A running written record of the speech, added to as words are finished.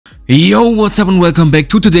Yo, what's up and welcome back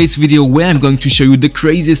to today's video where I'm going to show you the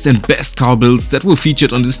craziest and best car builds that were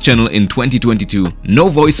featured on this channel in 2022. No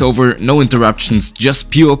voiceover, no interruptions, just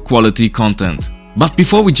pure quality content. But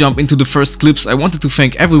before we jump into the first clips, I wanted to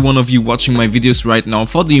thank every one of you watching my videos right now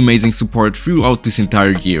for the amazing support throughout this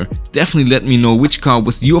entire year. Definitely let me know which car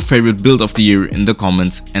was your favorite build of the year in the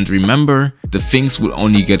comments, and remember, the things will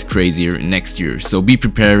only get crazier next year, so be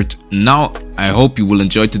prepared. Now, I hope you will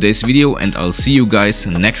enjoy today's video and I'll see you guys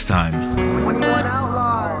next time.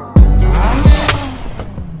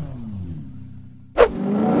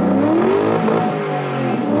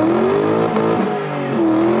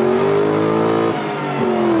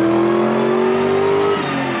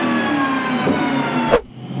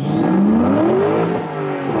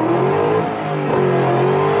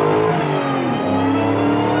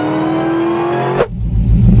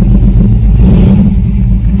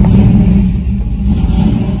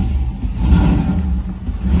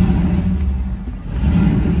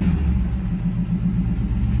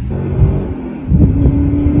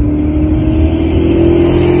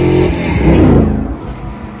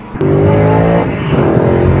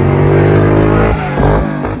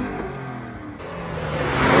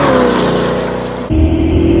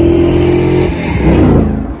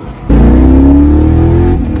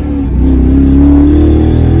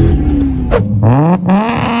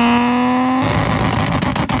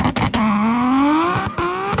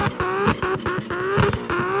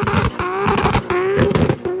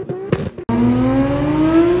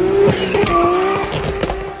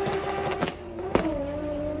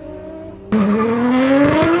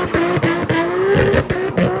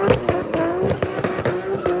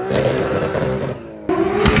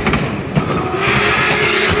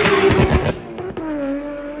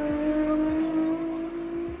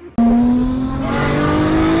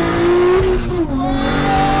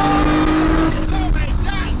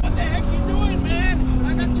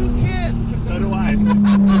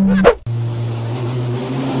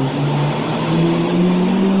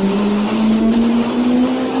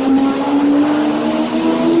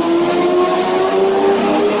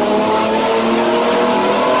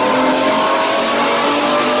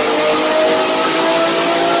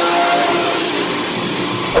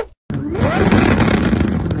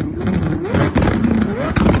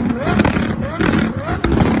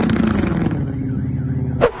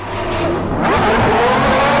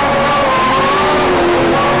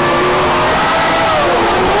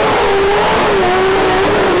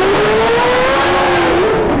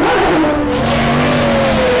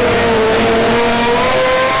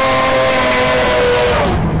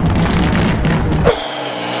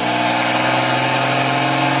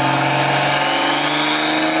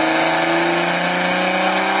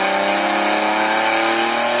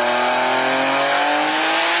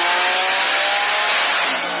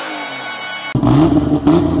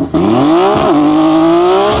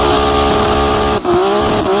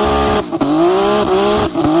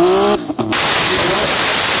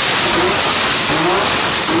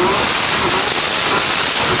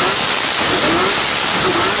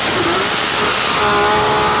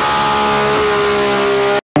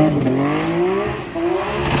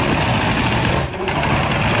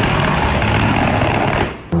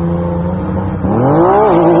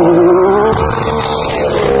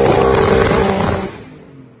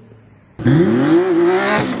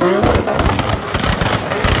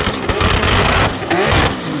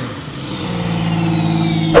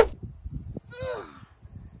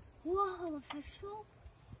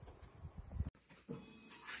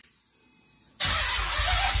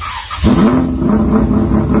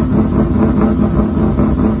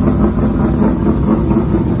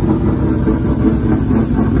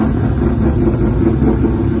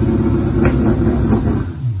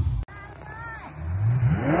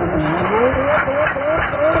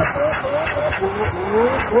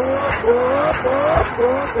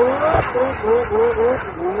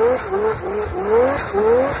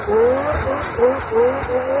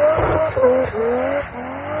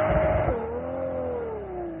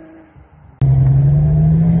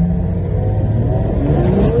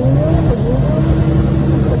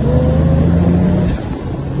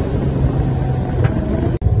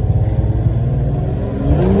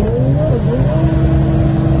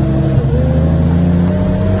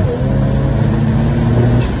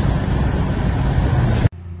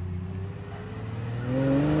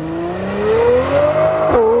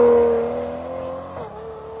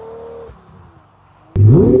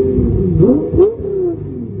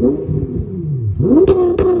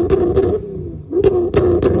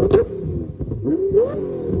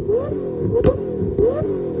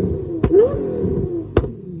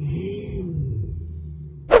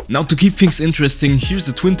 Now to keep things interesting, here's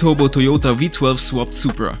the twin-turbo Toyota V12 SWAPS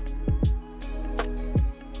Supra.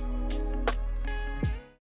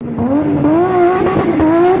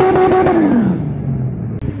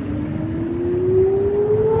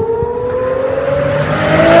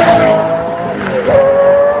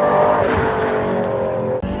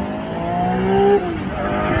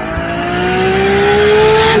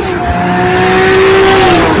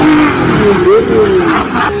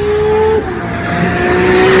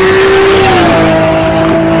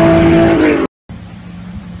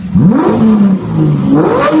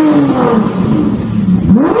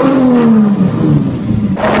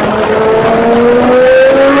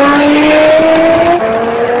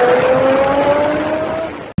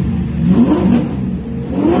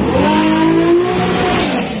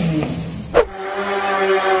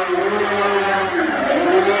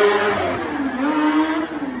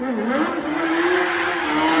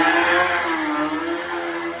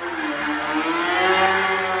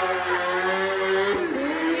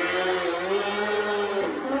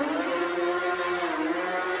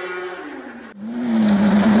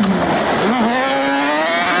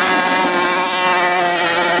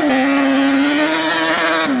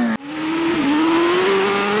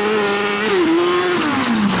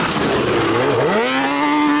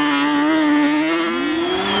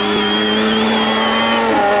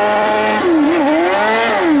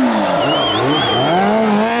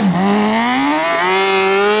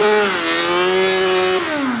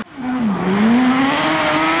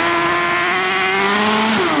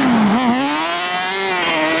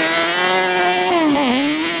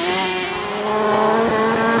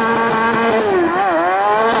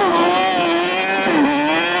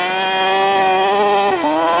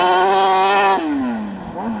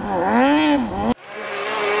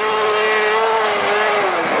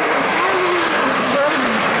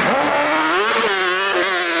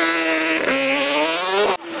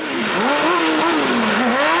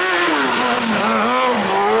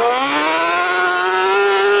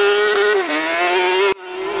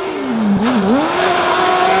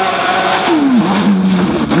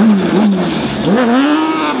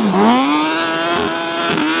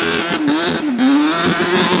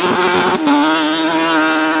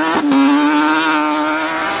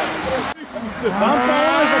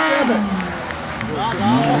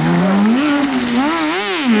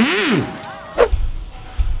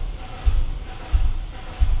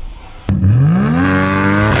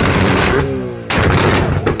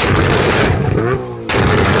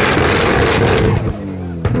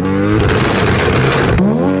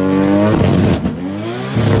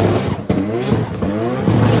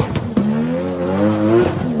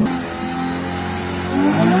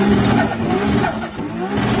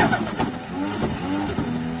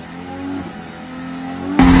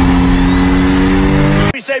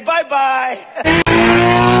 Say bye-bye.